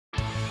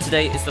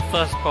today is the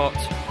first part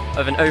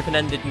of an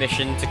open-ended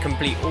mission to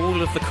complete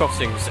all of the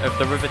crossings of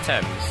the River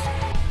Thames.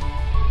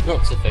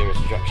 Lots of famous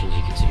attractions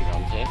you can see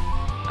around here.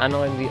 And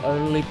I'm the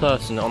only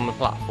person on the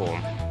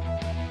platform.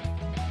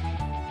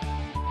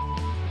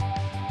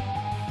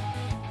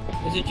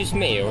 Is it just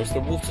me, or is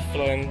the water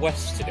flowing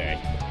west today?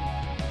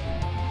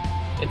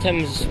 The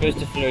Thames is supposed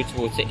to flow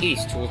towards the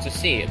east, towards the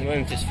sea. At the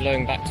moment it's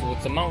flowing back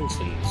towards the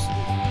mountains.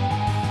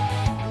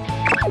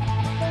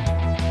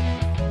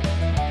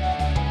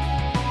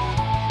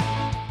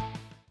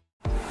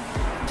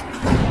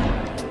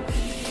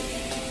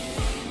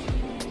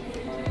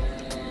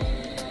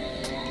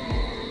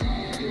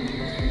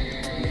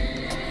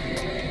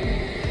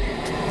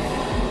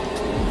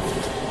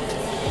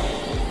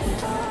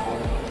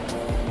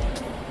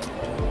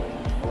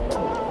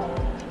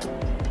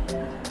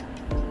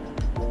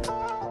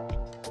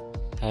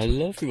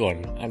 Hello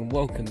everyone, and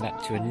welcome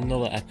back to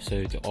another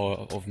episode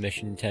of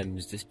Mission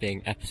Thames, this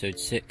being episode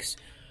 6,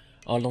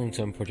 our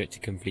long-term project to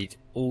complete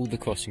all the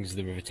crossings of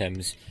the River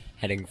Thames,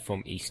 heading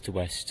from east to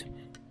west.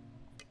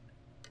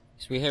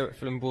 So we're here at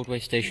Fulham Broadway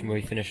station where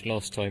we finished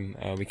last time.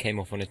 We came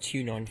off on a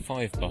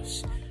 295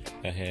 bus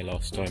here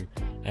last time,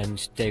 and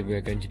today we're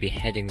going to be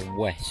heading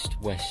west.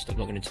 I'm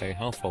not going to tell you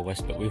how far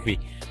west, but we'll be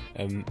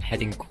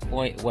heading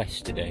quite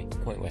west today,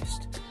 quite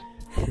west.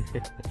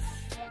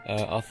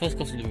 Our first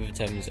crossing of the River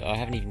Thames, I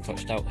haven't even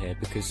touched out here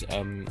because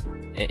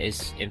it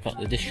is in fact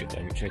the district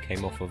line which I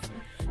came off of,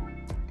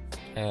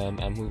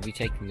 and we'll be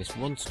taking this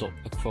one stop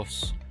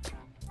across.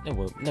 No,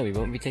 we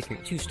won't be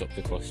taking 2 stops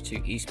across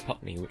to East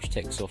Putney, which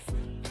takes off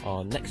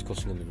our next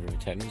crossing of the River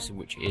Thames,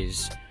 which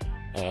is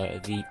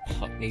the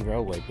Putney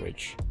Railway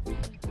Bridge.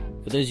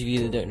 For those of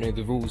you that don't know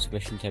the rules of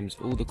Mission Thames,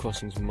 all the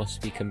crossings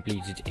must be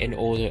completed in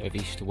order of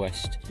east to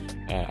west,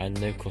 and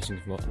no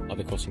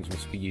other crossings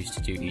must be used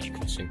to do each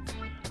crossing.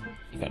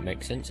 If that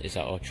makes sense. Is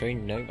that our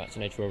train? No, that's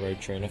an Edgware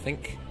Road train, I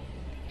think.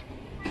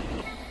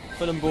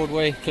 Fulham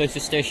Broadway,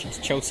 closest station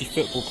to Chelsea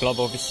Football Club,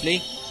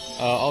 obviously.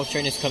 Our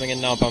train is coming in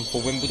now, bound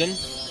for Wimbledon.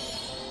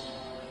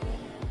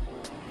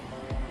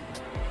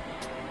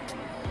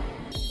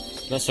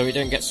 No, so we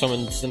don't get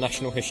summoned to the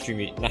Natural History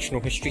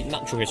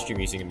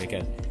Museum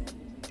again.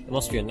 There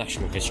must be a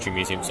National History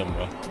Museum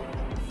somewhere.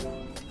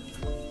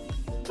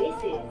 This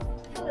is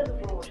Fulham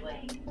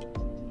Broadway.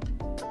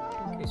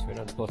 Okay, so we're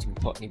now departing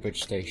Putney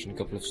Bridge Station, a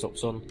couple of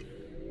stops on.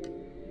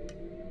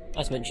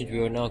 As mentioned, we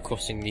are now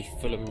crossing the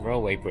Fulham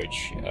Railway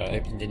Bridge,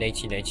 opened in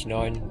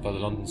 1889 by the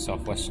London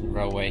South Western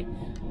Railway,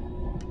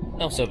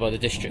 and also by the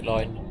District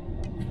Line.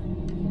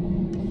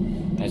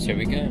 As here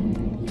we go.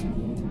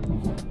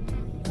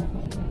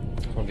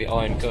 On the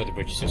iron girder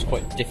bridge, so it's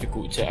quite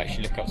difficult to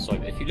actually look outside.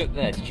 But if you look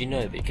there, did you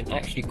know that you can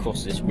actually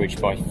cross this bridge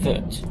by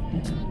foot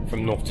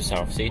from north to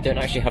south? So you don't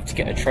actually have to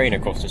get a train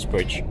across this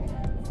bridge.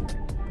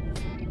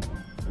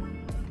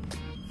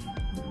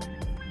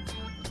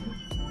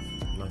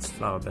 Nice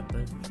flower bed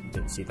there. You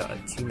don't see that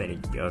at too many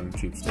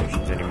tube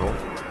stations anymore.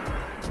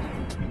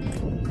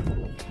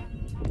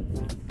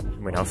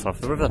 We're now south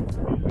of the river.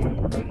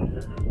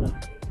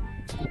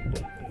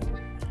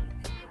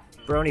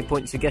 Brownie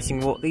points for guessing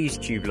what these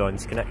tube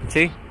lines connect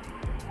to.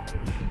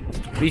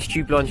 These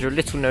tube lines are a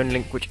little known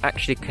link which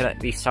actually connect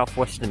the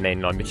southwestern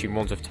main line between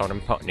Wandsworth Town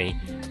and Putney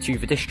to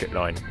the district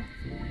line.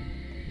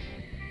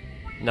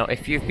 Now,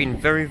 if you've been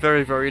very,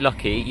 very, very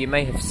lucky, you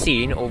may have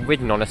seen or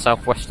ridden on a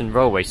southwestern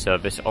railway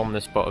service on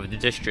the spot of the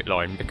district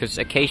line, because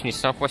occasionally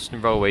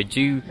southwestern railway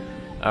do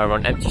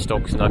run empty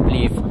stocks, and I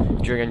believe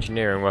during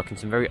engineering work in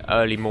some very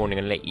early morning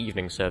and late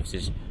evening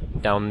services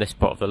down this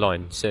part of the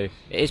line, so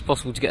it is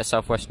possible to get a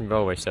southwestern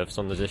railway service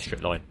on the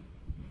district line.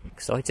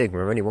 Exciting,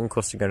 we're only one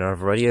crossing and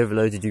I've already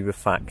overloaded you with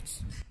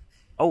facts.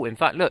 Oh, in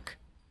fact, look!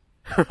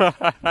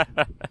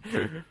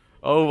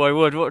 Oh my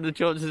word, what are the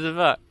chances of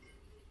that?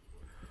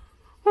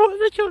 What are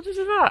the chances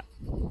of that?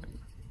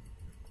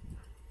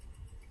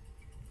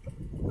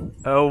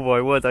 Oh my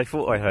word, I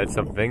thought I heard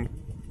something.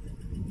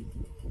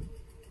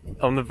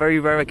 On the very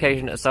rare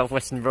occasion at a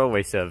southwestern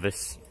railway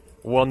service,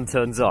 one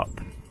turns up.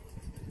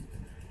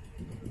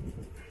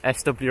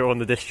 SW on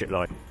the district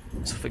line.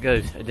 So off it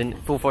goes.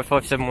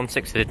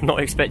 455716. I did not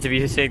expect to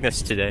be seeing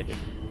this today.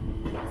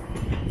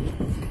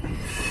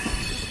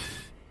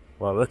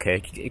 Well,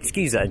 okay.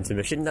 Excuse that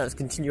intermission. Let's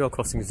continue our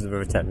crossings of the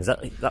River Thames.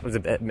 That was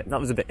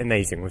a bit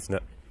amazing,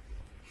 wasn't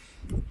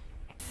it?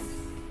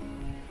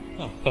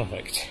 Oh,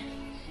 perfect.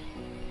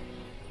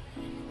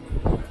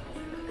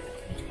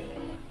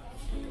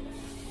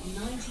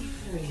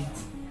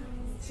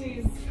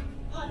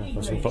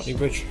 Crossing Putney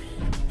Bridge.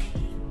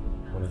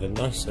 One of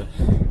the nicer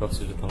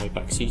buses with the high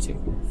back seating.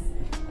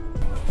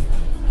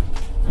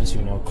 As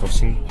we're now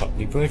crossing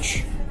Putney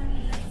Bridge.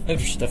 Hopefully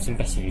we should have some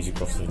better views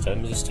across the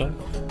Thames this time.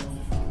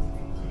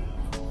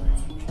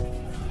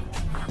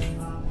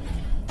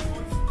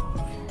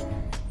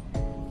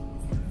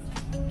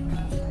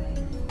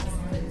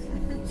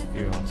 Let's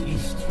view out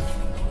east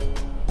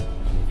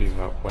and view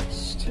out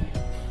west.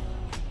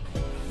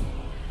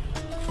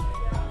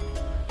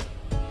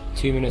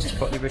 2 minutes to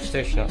Putney Bridge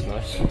Station, that's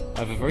nice. I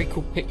have a very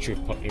cool picture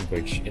of Putney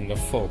Bridge in the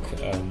fog,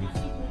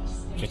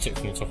 I took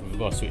from the top of the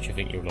bus, which I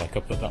think you'll like.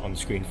 I'll put that on the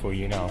screen for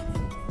you now.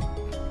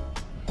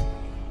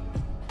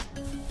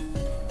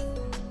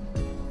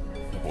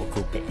 What a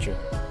cool picture.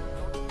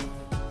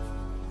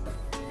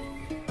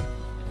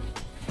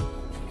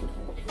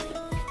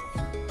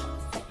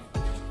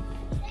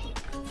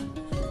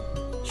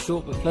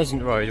 Short but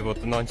pleasant ride aboard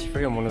the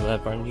 93 on one of their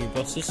brand new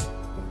buses.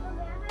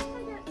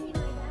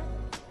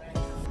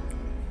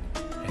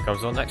 Here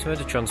comes our next mode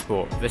of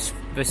transport. This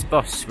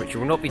bus, which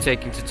will not be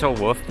taking to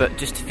Tolworth, but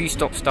just a few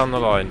stops down the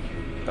line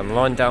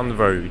down the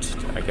road,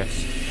 I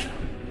guess.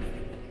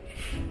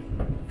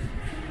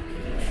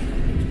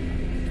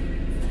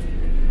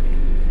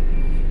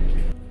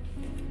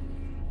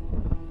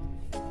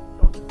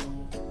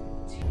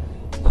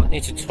 Putney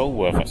to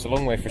Tolworth, that's a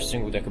long way for a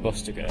single decker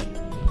bus to go.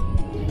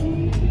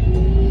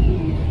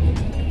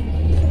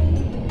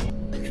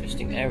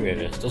 Interesting area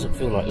this, doesn't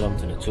feel like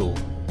London at all.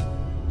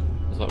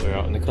 It's like we're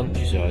out in the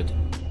countryside.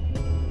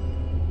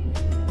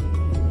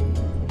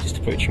 Just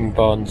approaching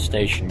Barnes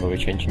station where we're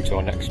changing to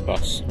our next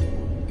bus.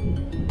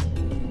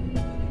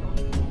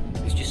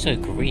 It's just so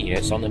green,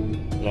 it's on the,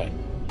 like,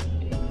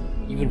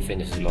 you wouldn't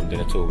think this is London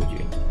at all, would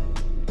you?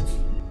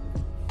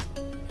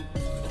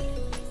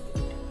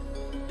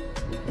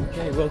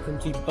 Okay, welcome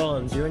to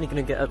Barnes. You're only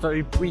going to get a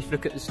very brief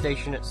look at the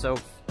station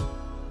itself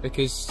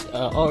because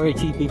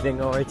RATP being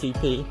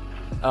RATP,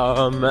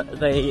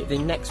 the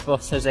next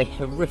bus has a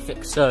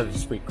horrific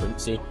service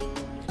frequency.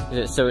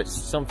 So it's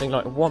something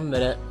like 1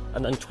 minute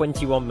and then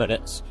 21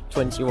 minutes,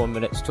 21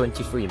 minutes,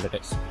 23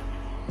 minutes.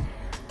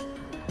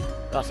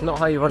 That's not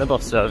how you run a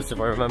bus service if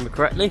I remember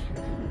correctly.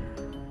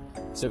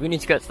 So we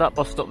need to get to that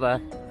bus stop there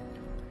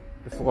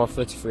before our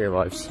 33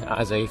 arrives,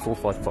 as a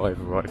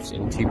 455 arrives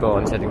into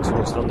Barnes heading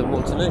towards London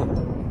Waterloo.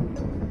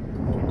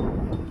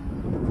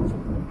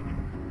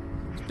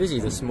 It's busy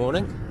this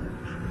morning.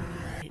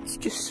 It's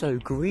just so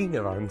green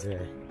around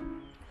here.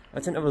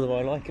 I don't know whether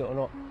I like it or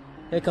not.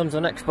 Here comes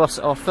our next bus,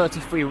 our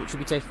 33, which will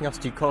be taking us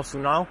to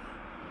Castleknock.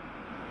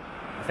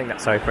 I think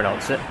that's how you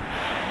pronounce it.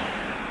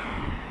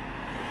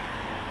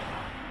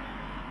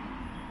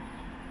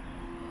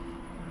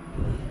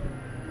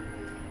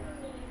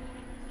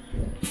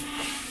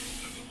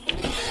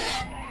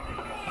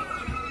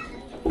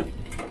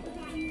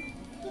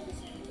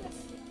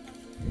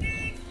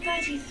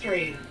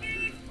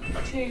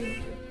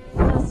 To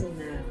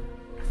Castleknock.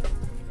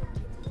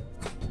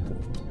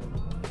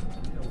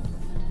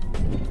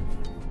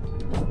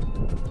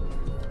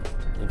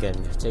 Again,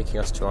 taking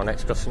us to our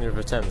next crossing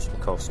River Thames from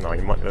Castleknock.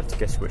 You might be able to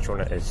guess which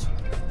one it is.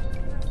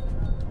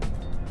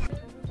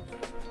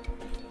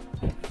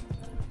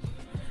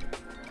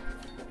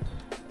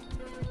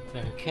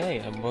 Okay,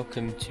 and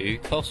welcome to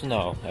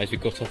Castleknock as we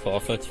got off our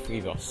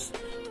 33 bus.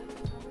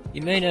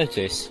 You may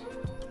notice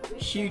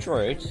huge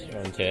roads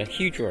around here,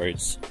 huge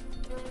roads,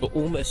 but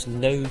almost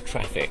no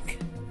traffic.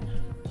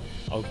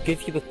 I'll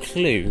give you a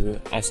clue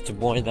as to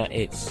why that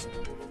is.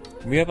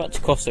 We're about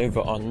to cross over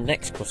our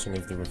next crossing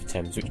of the River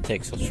Thames, which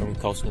takes us from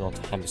Castleknock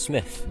to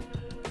Hammersmith.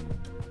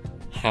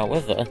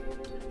 However,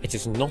 it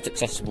is not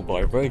accessible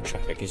by road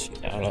traffic, as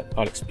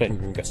I'll explain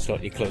when we get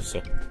slightly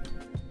closer.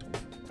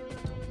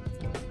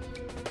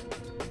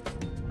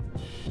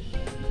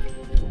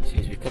 So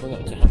as we're coming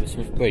up to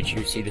Hammersmith Bridge,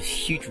 you see this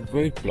huge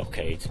road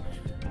blockade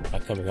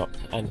coming up,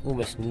 and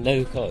almost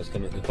no cars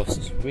coming across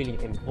this really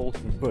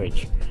important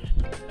bridge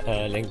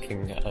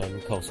linking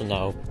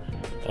Castleknock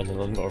and the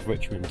London of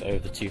Richmond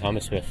over to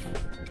Hammersmith.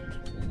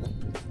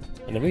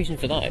 And the reason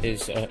for that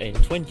is in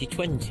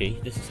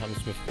 2020, this is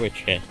Hammersmith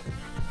Bridge here,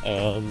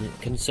 serious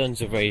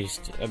concerns were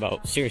raised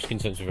about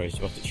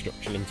its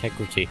structural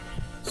integrity,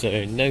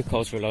 so no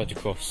cars were allowed to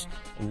cross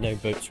and no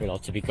boats were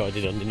allowed to be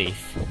guided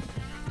underneath.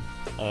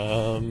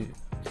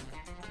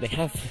 They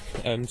have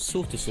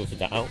sort of sorted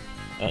that out,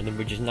 and the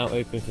bridge is now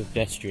open for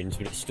pedestrians,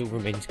 but it still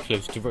remains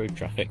closed to road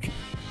traffic.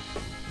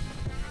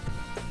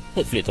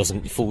 Hopefully it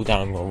doesn't fall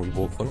down while we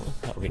walk on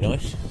it, that would be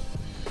nice.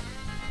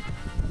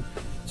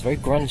 It's a very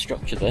grand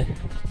structure though.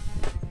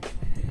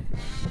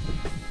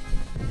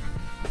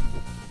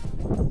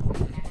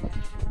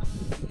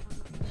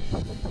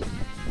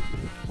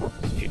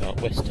 This view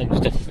out West Thames is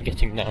definitely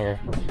getting narrower.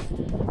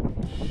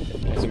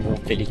 There's a more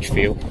village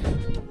feel. You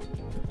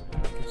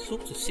can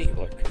sort of see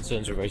why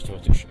concerns are raised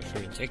about its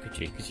structural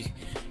integrity, because you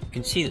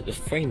can see that the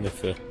frame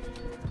of the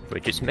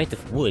bridge is made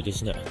of wood,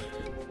 isn't it?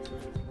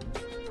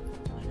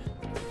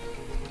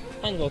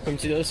 And welcome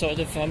to the other side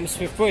of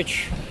Hammersmith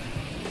Bridge.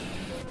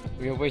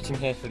 We are waiting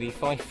here for the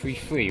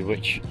 533,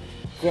 which,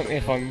 correct me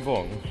if I'm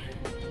wrong,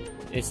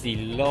 is the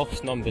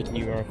last numbered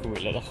numerical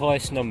route, like the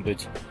highest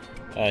numbered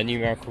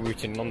numerical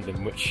route in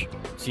London, which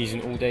sees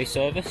an all-day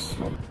service.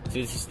 So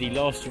this is the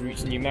last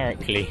route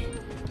numerically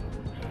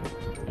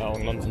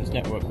on London's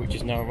network, which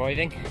is now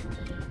arriving,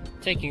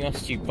 taking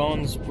us to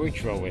Barnes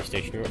Bridge railway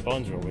station. We were at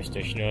Barnes railway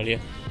station earlier,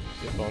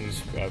 at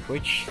Barnes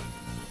Bridge.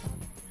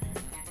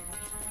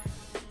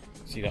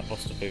 See that bus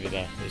stop over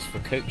there is for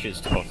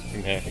coaches to pass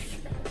from here.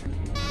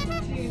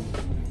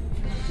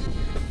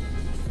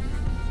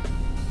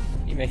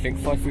 You may think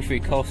 533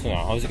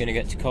 Castleknock, how's it going to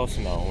get to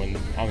Castleknock when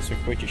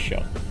Hammersmith Bridge is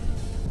shut?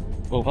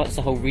 Well, that's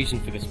the whole reason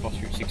for this bus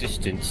route's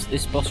existence.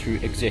 This bus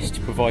route exists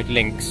to provide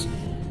links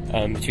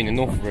between the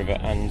north of the river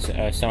and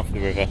south of the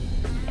river,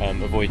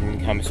 avoiding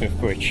Hammersmith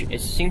Bridge.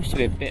 It seems to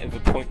be a bit of a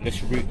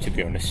pointless route, to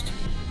be honest,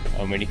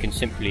 when you can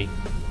simply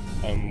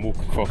walk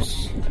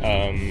across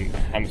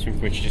Hammersmith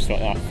Bridge just like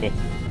that. For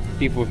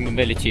people with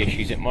mobility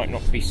issues, it might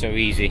not be so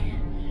easy.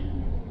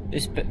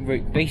 This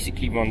route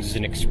basically runs as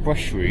an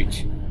express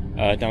route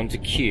down to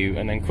Kew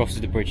and then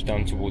crosses the bridge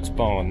down towards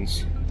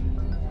Barnes,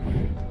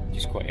 which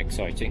is quite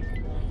exciting.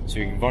 So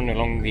we can run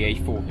along the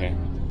A4 here.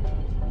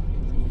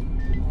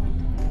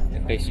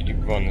 It basically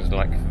runs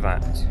like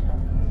that.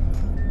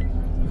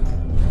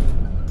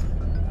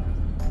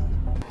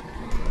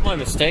 My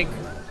mistake.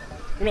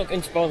 We're not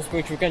going to Barnes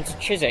Bridge, we're going to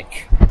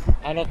Chiswick.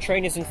 And our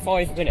train is in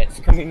 5 minutes.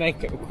 Can we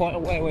make it? We're quite a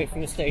way away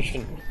from the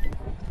station.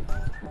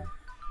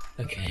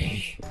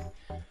 Okay,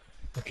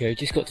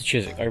 just got to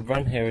Chiswick. I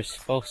ran here as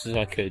fast as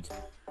I could,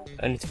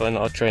 only to find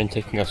that our train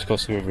taking us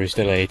across the river is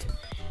delayed.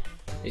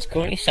 It's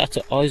currently sat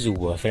at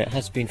Isleworth and it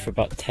has been for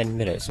about 10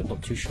 minutes. I'm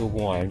not too sure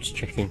why. I'm just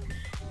checking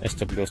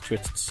SWR's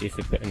Twitter to see if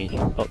they've got any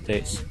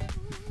updates.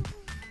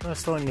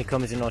 Last finally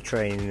comes in our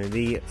train.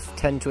 The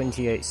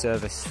 10:28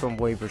 service from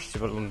Weybridge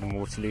to London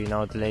Waterloo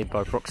now delayed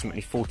by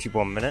approximately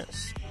 41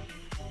 minutes.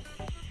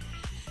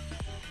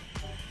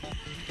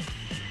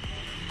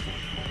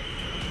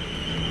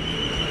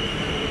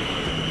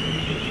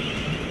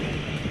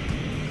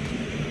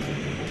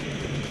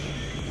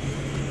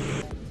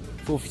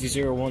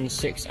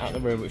 .45016 at the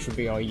river, which will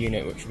be our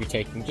unit, which will be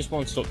taking just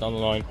one stop down the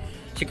line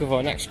to cover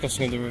our next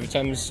crossing of the River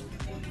Thames,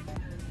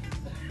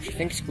 which I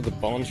think is called the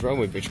Barnes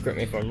Railway Bridge. Correct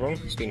me if I'm wrong,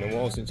 it's been a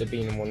while since I've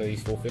been in one of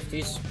these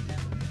 450s.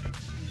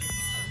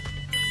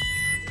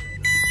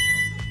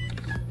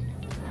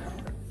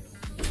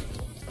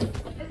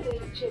 This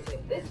is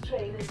Chiswick. This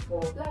train is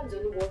for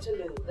London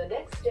Waterloo. The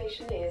next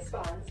station is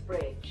Barnes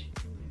Bridge.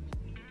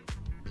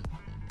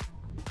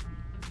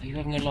 Are you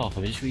having a laugh?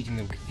 I was just reading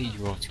the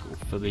Wikipedia article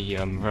for the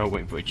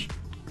railway bridge.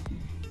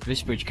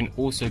 This bridge can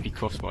also be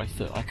crossed by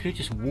foot. I could have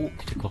just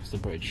walked across the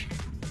bridge.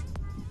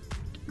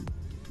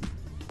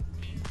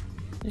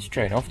 This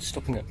train, after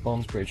stopping at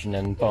Barnes Bridge and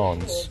then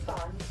Barnes,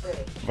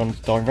 runs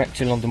direct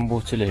to London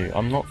Waterloo.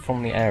 I'm not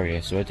from the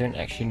area, so I don't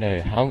actually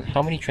know.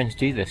 How many trains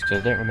do this?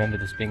 Because I don't remember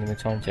this being in the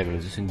timetable.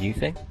 Is this a new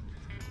thing?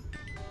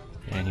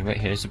 Anyway,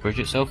 here's the bridge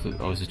itself.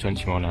 Oh, it's a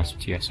 20-mile-an-hour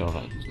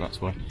TSR,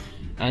 that's why.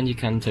 And you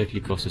can totally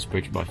cross this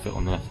bridge by foot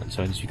on the left hand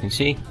side, as you can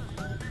see.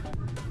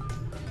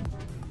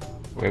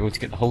 We're able to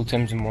get the whole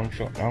Thames in one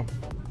shot now.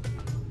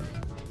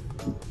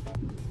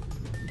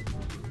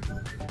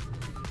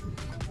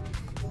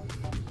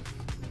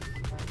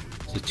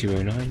 It's a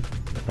 209,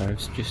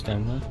 arrives just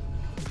down there.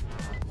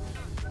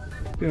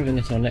 We're going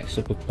to hit our next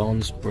stop of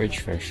Barnes Bridge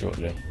very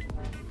shortly.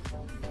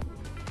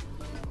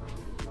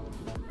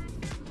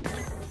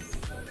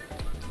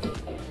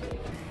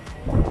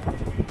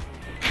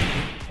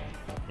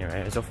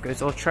 As off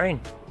goes our train.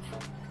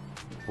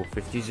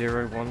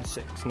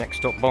 45016, next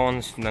stop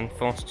Barnes, and then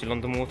fast to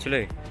London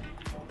Waterloo.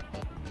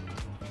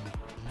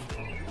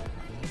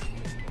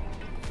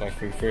 Fly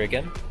through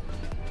again.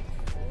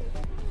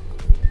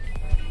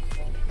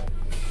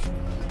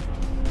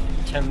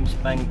 Thames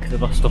Bank, the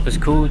bus stop is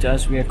called,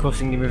 as we are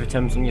crossing the River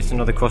Thames on yet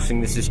another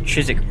crossing. This is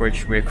Chiswick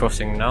Bridge we are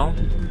crossing now.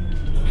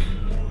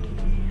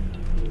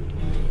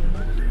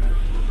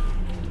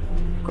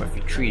 Quite a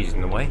few trees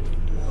in the way.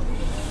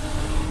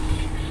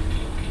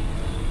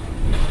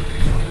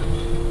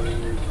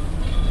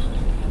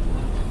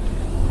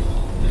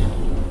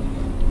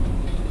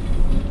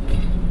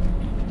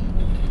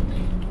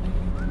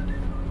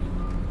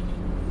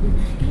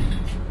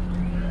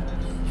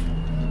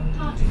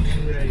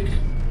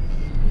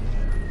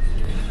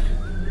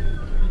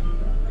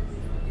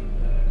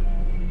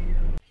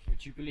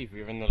 Would you believe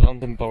we're in the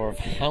London Borough of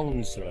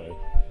Hounslow?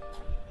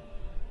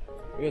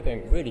 We're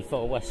going really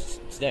far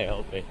west today,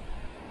 aren't we?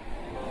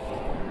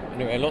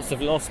 Anyway, lots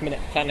of last minute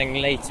planning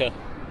later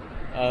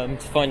to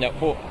find out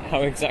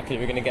how exactly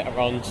we're going to get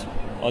around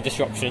our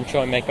disruption and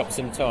try and make up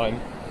some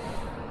time.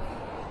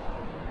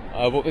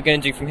 What we're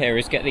going to do from here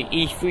is get the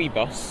E3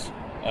 bus,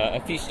 a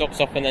few stops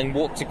up, and then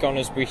walk to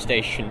Gunnersbury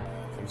Station.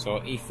 So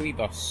our E3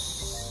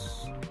 bus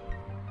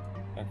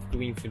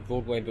Greenford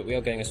Broadway, but we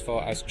are going as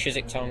far as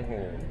Chiswick Town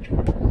Hall.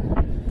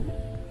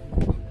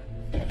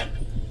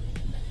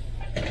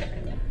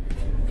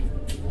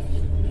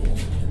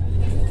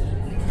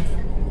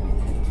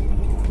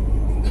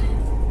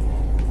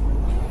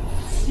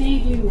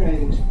 Seaview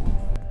Road.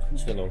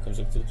 Just when no one comes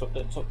up to the top,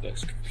 that top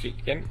looks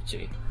completely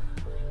empty.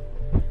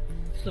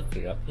 It's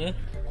lovely up here.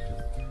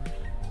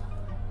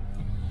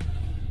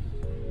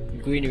 The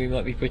greenery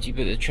might be pretty,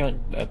 but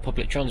the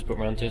public transport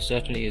around here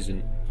certainly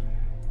isn't.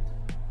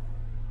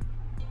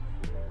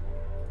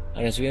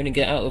 And as we only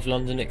get out of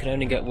London, it can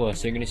only get worse,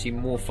 so you're going to see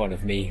more fun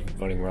of me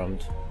running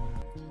around.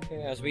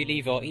 Okay, as we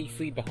leave our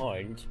E3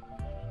 behind,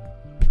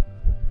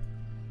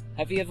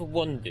 have you ever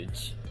wondered,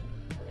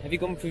 have you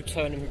gone through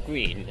Turnham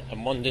Green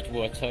and wondered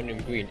where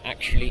Turnham Green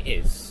actually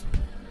is?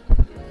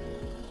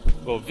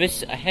 Well,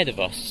 this ahead of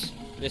us,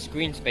 this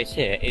green space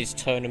here, is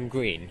Turnham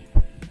Green.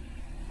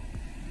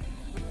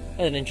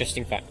 an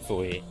interesting fact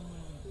for you.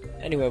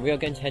 Anyway, we are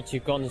going to head to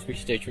Garnersbury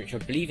Station, which I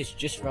believe is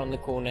just around the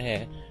corner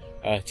here,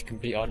 to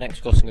complete our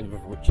next crossing of the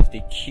river, which is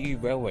the Kew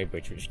Railway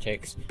Bridge, which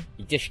takes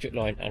the District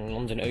Line and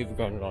London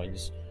Overground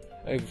lines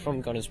over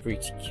from Garnersbury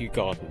to Kew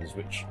Gardens,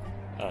 which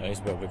is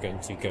where we're going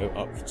to go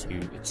up to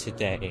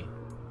today.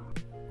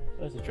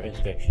 There's the train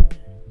station.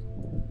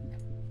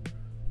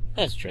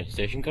 There's the train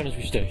station,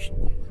 Garnersbury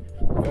Station.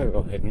 Very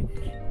well hidden.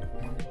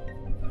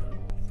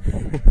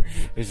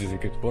 This is a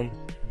good one.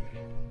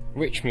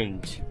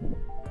 Richmond.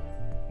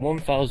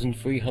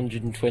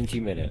 1,320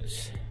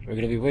 minutes. We're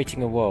going to be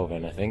waiting a while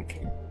then, I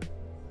think.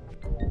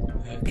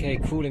 Okay,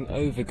 crawling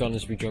over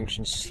Garnersbury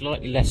Junction,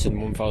 slightly less than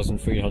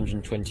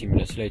 1,320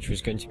 minutes later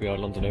is going to be our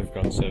London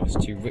Overground service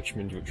to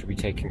Richmond, which will be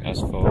taking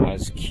as far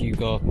as Kew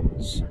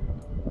Gardens.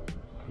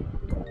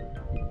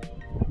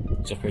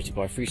 It's operated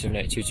by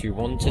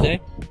 378221 today.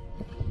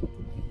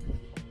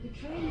 The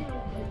train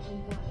now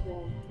approaching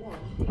platform 1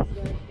 is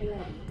going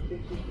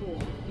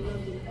 11:54.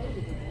 London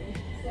Overground,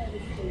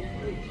 service to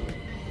Richmond.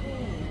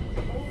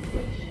 All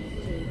stations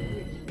to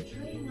Richmond. The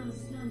train now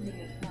standing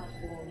at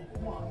platform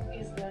 1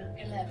 is going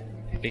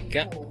 11:54. Big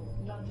gap.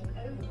 London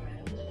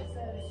Overground,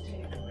 service to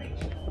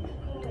Richmond.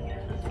 Calling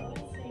out all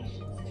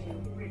stations to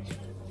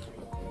Richmond.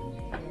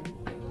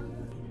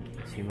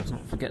 So you must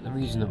not forget the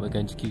reason that we're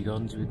going to Kew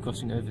Gardens. We're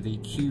crossing over the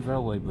Kew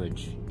Railway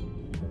Bridge.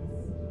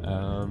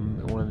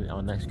 One of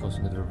our next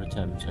crossing of the River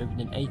Thames.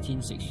 Opened in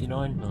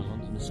 1869, I was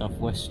on the South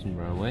Western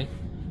Railway.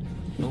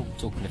 Oh,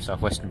 talking of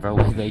South Western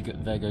Railway,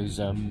 there goes,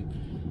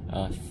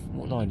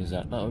 what line is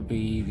that? That would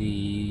be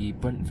the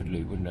Brentford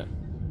loop, wouldn't it?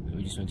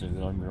 We just went over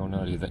the line we were on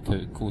earlier that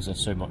caused us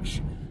so much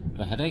of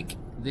a headache.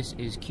 This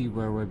is Kew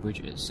Railway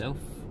Bridge itself.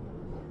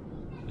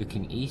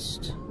 Looking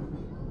east.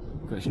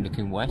 Correction,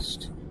 looking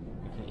west.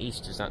 Looking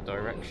east is that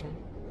direction.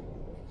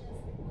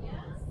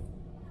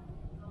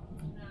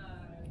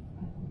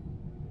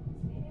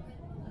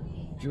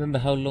 Do you remember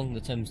how long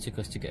the Thames took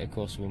us to get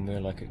across when we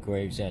were like at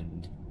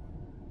Gravesend?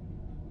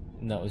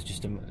 And that was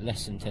just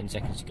less than 10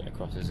 seconds to get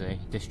across as a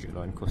district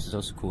line. Of course,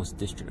 the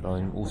district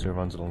line also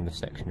runs along this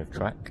section of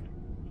track.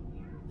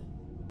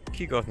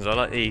 Kew Gardens, I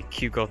like the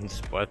Kew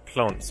Gardens by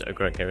plants that are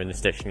growing here in the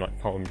station, like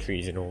palm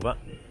trees and all that.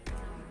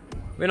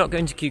 We're not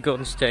going to Kew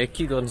Gardens today.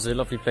 Kew Gardens is a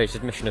lovely place.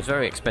 Admission is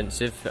very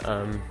expensive,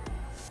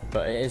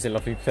 but it is a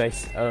lovely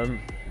place.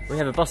 We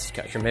have a bus to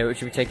catch from here,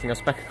 which will be taking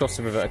us back across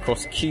the river,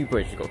 across Kew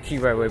Bridge. We've got Kew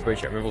Railway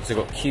Bridge, and we've also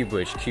got Kew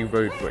Bridge, Kew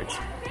Road Bridge.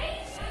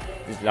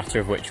 The latter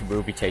of which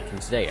we'll be taking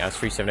today as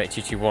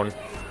 378221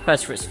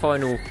 prepares for its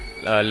final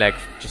leg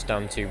just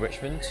down to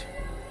Richmond.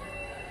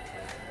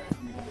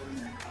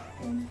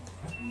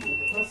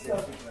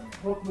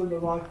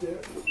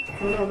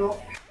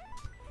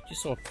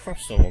 Just saw a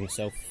croissant on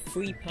sale,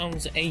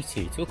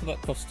 £3.80. Talk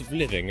about cost of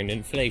living and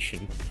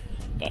inflation.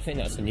 But I think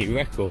that's a new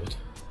record.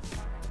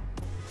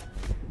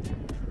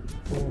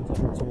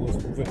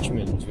 Towards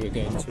Richmond, we're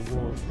going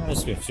towards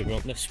Hammersmith, so we're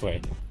up this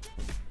way.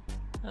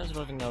 As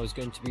arriving now is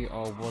going to be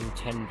our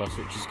 110 bus,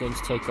 which is going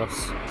to take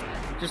us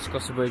just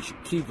across the bridge,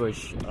 Kew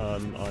Bridge, our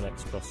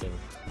next crossing.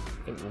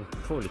 I think we'll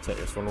probably take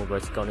this one all the way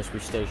to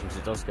Garnersbury Station, so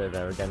it does go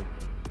there again.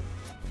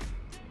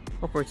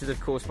 Operated, of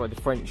course, by the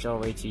French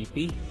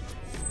RATP.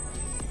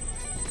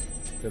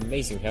 It's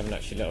amazing they haven't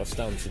actually let us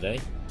down today.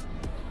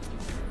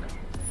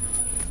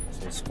 Just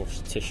going to squash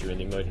the tissue in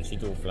the emergency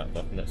door flap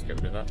button, let's get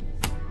rid of that.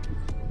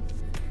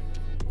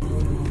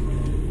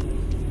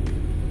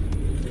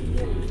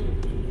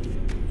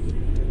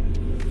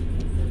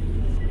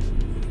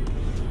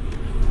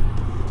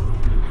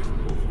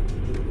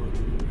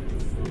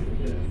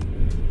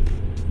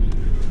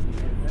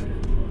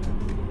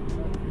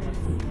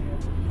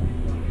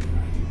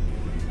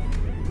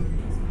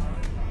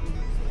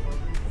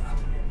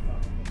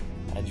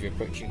 We're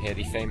approaching here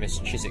the famous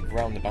Chiswick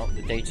roundabout,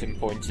 the datum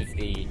point of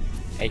the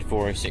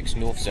A406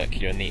 North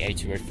Circular and the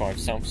A205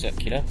 South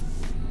Circular.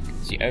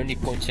 It's the only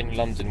point in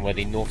London where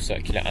the North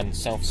Circular and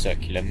South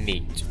Circular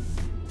meet.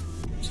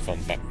 It's a fun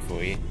fact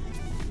for you.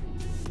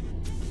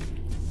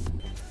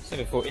 So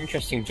before,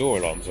 interesting door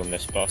alarms on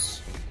this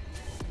bus.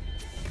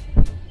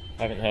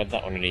 I haven't heard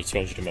that on an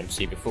E200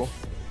 MC before.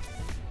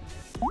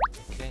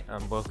 Okay,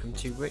 and welcome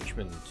to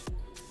Richmond.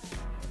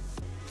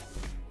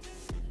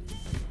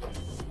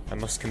 I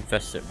must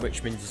confess that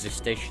Richmond is a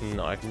station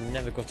that I've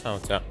never got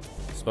out at,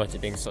 despite it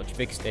being such a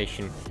big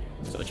station,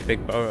 such a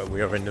big borough.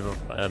 We are in the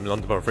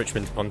London Borough of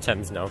Richmond upon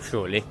Thames now,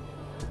 surely.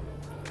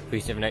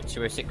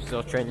 378206 is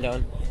our train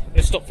down.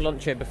 We'll stop for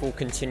lunch here before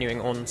continuing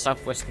on.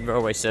 South Western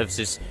Railway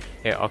services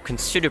here are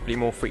considerably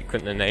more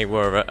frequent than they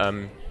were at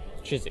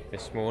Chiswick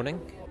this morning.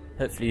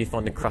 Hopefully you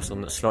find a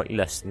croissant that's slightly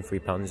less than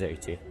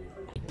 £3.80.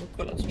 We've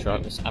got to try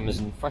out this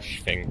Amazon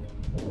Fresh thing.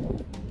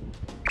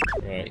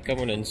 Right, come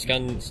on and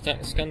scan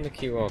the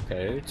QR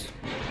code.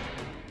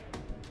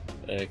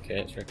 Okay,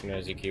 let's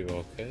recognise the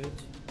QR code.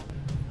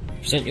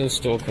 Present your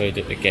store code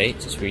at the gate.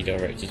 It's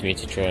redirected me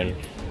to try and...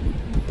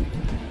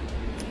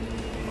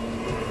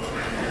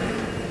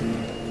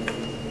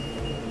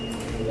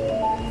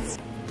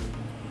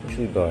 What should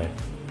we buy?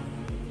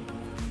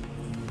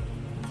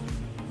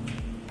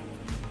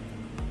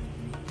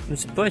 I'm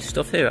surprised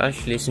stuff here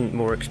actually isn't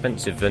more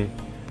expensive than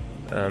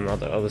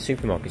other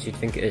supermarkets. You'd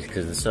think it is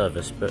because of the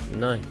service, but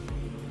no.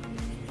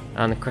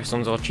 And the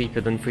croissants are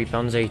cheaper than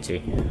 £3.80.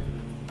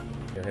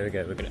 So here we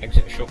go, we're going to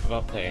exit the shop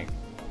without paying.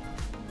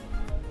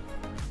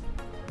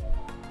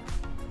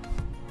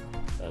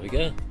 There we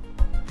go.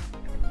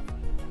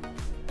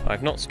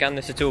 I've not scanned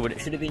this at all, but it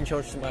should have been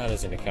charged to my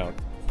Amazon account.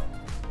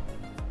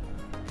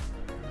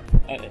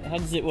 How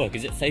does it work?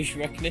 Is it facial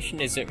recognition?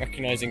 Is it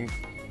recognising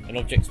an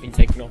object's been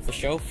taken off the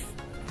shelf?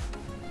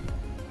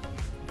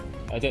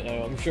 I don't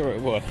know, I'm sure it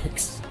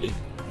works.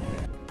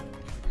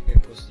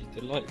 Of course,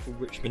 the delightful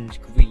Richmond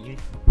Green.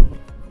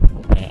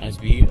 As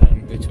we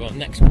go to our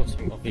next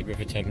crossing of the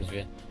River Thames,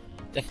 we're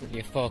definitely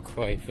a far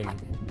cry from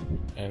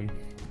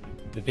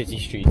the busy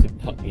streets of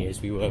Putney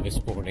as we were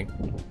this morning.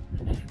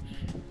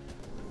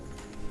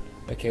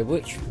 Okay,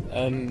 which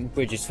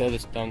bridge is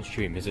furthest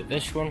downstream? Is it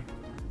this one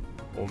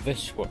or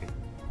this one?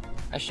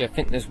 Actually, I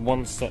think there's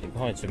one slightly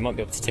behind, so we might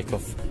be able to tick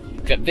off.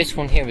 Except this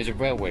one here is a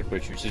railway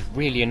bridge, which is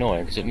really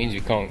annoying because it means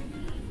we can't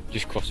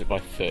just cross it by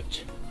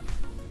foot,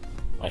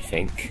 I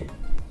think.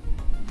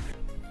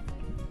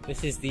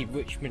 This is the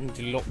Richmond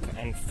Lock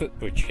and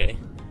Footbridge here,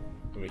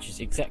 which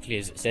is exactly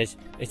as it says.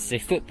 It's a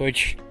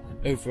footbridge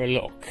over a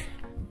lock.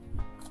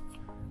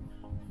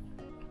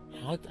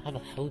 How the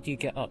hell do you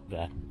get up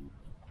there?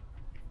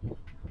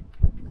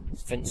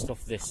 It's fenced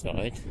off this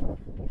side.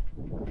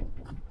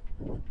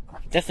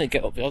 Definitely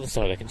get up the other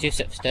side. I can see a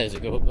set of stairs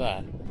that go up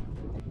there.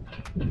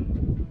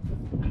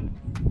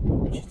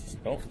 Which it is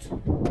not.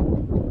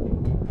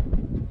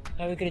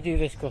 How are we going to do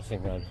this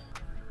crossing then?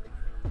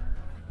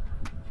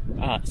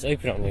 Ah, it's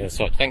open on the other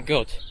side, thank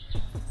God.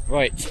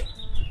 Right,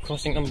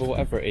 crossing number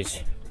whatever it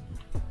is.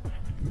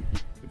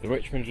 The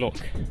Richmond Lock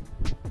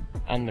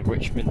and the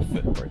Richmond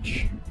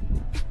Footbridge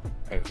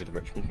over the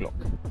Richmond Lock.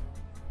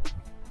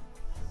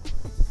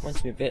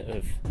 Reminds me a bit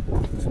of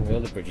some of the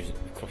other bridges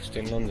that we've crossed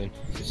in London.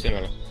 It's a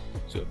similar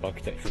sort of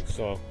architectural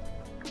style.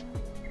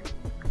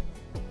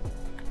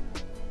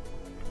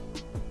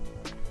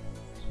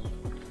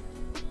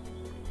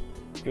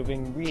 If you're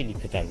being really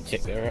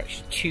pedantic, there are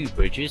actually two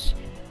bridges.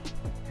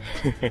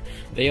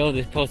 They are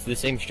part of the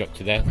same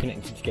structure, they are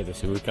connected together,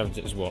 so we'll count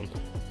it as one.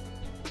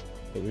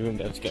 But we won't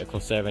be able to get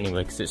across there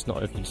anyway because it's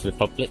not open to the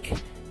public.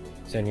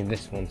 It's only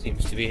this one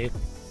seems to be,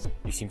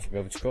 you seem to be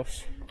able to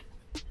cross.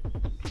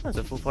 As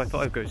a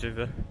 455 goes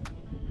over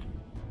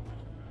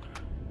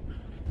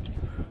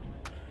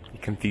the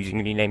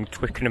confusingly named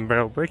Twickenham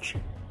Rail Bridge.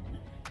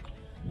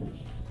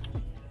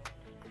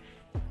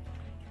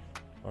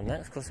 Our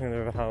next crossing of the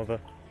river, however,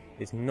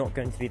 is not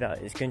going to be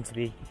that. It's going to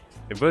be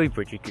the road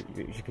bridge, which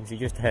you can see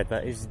just ahead.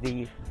 That is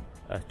the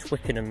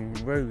Twickenham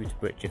Road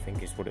Bridge, I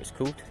think is what it's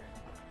called.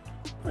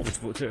 I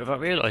just walked through it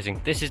without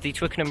realising. This is the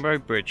Twickenham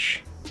Road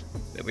Bridge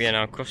that we are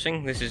now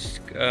crossing. This is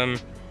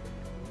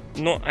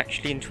not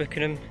actually in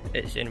Twickenham,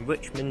 it's in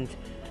Richmond,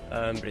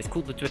 but it's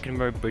called the Twickenham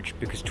Road Bridge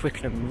because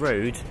Twickenham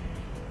Road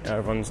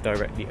runs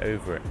directly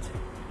over it.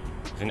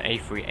 There's an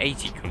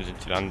A380 comes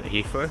into land at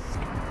Heathrow.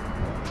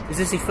 Is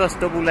this the first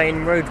double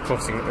lane road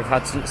crossing that we've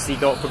had since the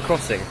Dartford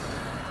crossing?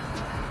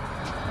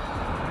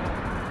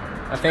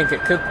 I think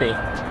it could be.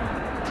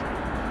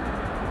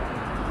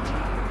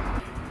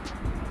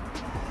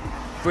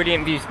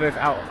 Brilliant views both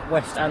out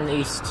west and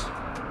east.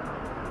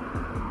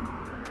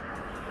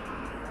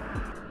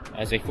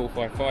 As a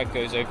 455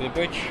 goes over the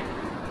bridge.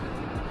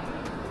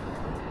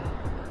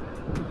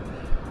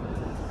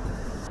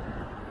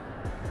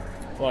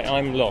 Right,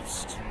 I'm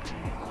lost.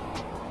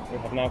 We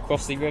have now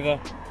crossed the river.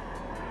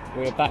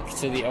 We're back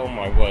to the, oh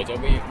my word, are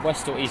we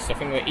west or east? I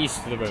think we're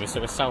east of the river, so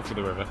we're south of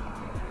the river.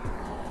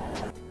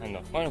 And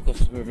the final cross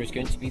of the river is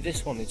going to be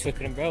this one, the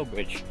Twickenham Rail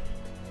Bridge,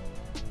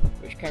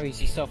 which carries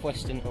the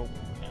southwestern, oh,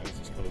 this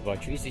is covered by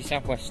trees, the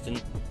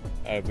southwestern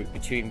route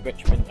between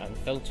Richmond and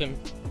Feltham.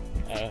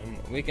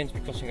 We're going to be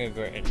crossing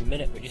over it in a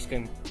minute. We're just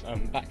going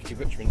back to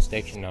Richmond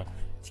Station now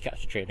to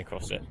catch a train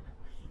across it.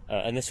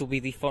 And this will be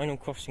the final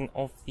crossing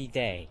of the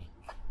day.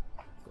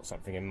 Got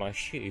something in my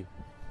shoe.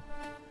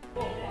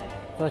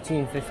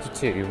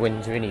 13:52,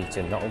 Windsor and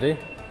Eton, that'll do.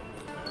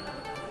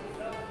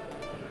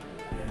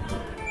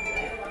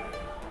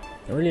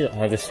 I really like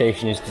how the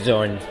station is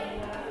designed.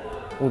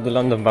 All the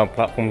London-bound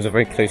platforms are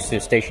very close to the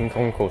station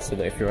concourse, so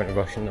that if you're in a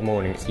rush in the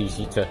morning, it's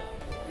easy to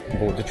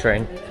board the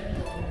train.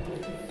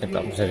 The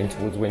platform's heading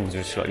towards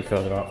Windsor, slightly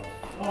further out.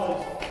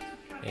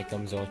 Here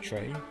comes our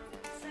train.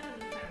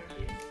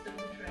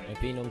 I've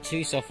been on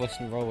 2 South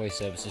Western Railway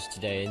services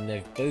today, and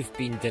they've both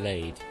been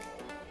delayed.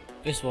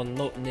 This one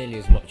not nearly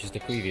as much as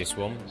the previous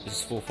one. This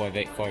is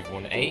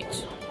 458518.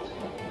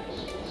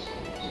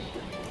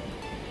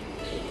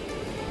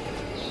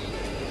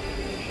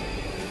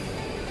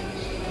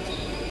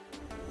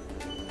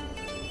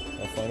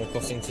 Our final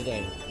crossing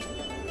today.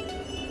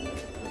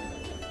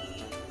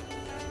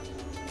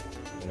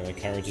 And the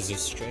carriages of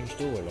strange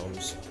door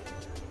alarms.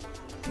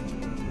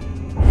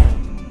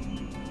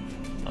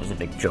 That was a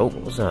big jolt,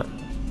 what was that?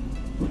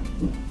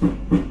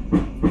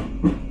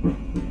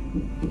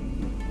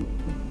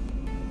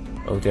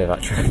 Oh dear,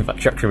 that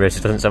tractor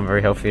racer doesn't sound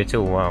very healthy at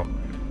all, wow.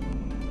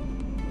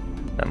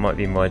 That might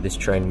be why this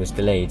train was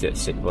delayed at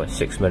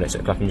 6 minutes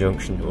at Clapham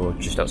Junction, or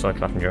just outside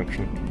Clapham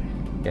Junction.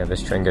 Yeah,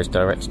 this train goes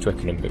direct to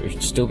Twickenham, but we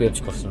should still be able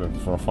to cross the river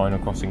for our final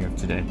crossing of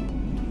today.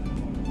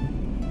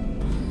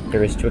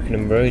 Here is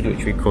Twickenham Road,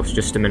 which we crossed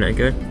just a minute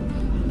ago.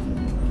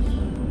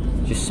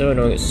 Just so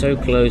annoying, it's so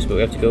close, but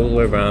we have to go all the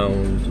way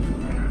around.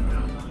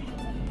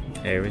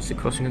 Here is the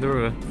crossing of the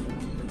river.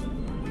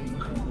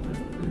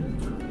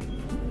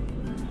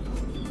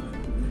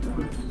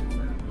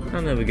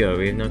 And there we go,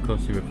 we have now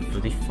crossed the river for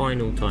the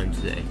final time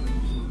today.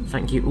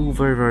 Thank you all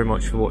very, very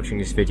much for watching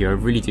this video. I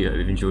really do hope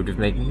you've enjoyed. We've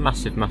made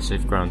massive,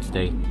 massive ground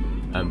today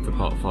for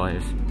part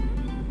 5.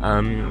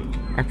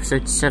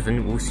 Episode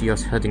 7 will see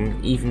us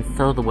heading even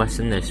further west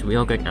than this. We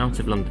are going out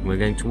of London, we're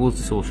going towards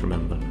the source,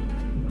 remember.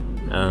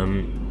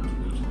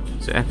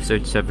 So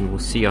episode 7 will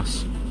see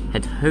us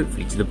head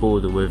hopefully to the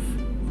border with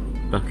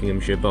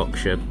Buckinghamshire,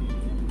 Berkshire,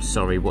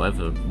 Surrey,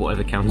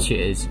 whatever county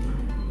it is.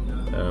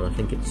 I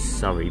think it's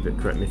Surrey, but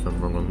correct me if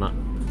I'm wrong on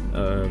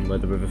that, where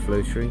the river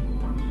flows through.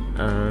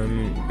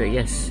 But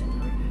yes,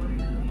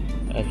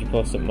 as you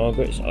pass St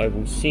Margaret's, I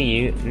will see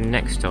you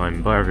next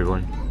time. Bye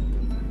everyone.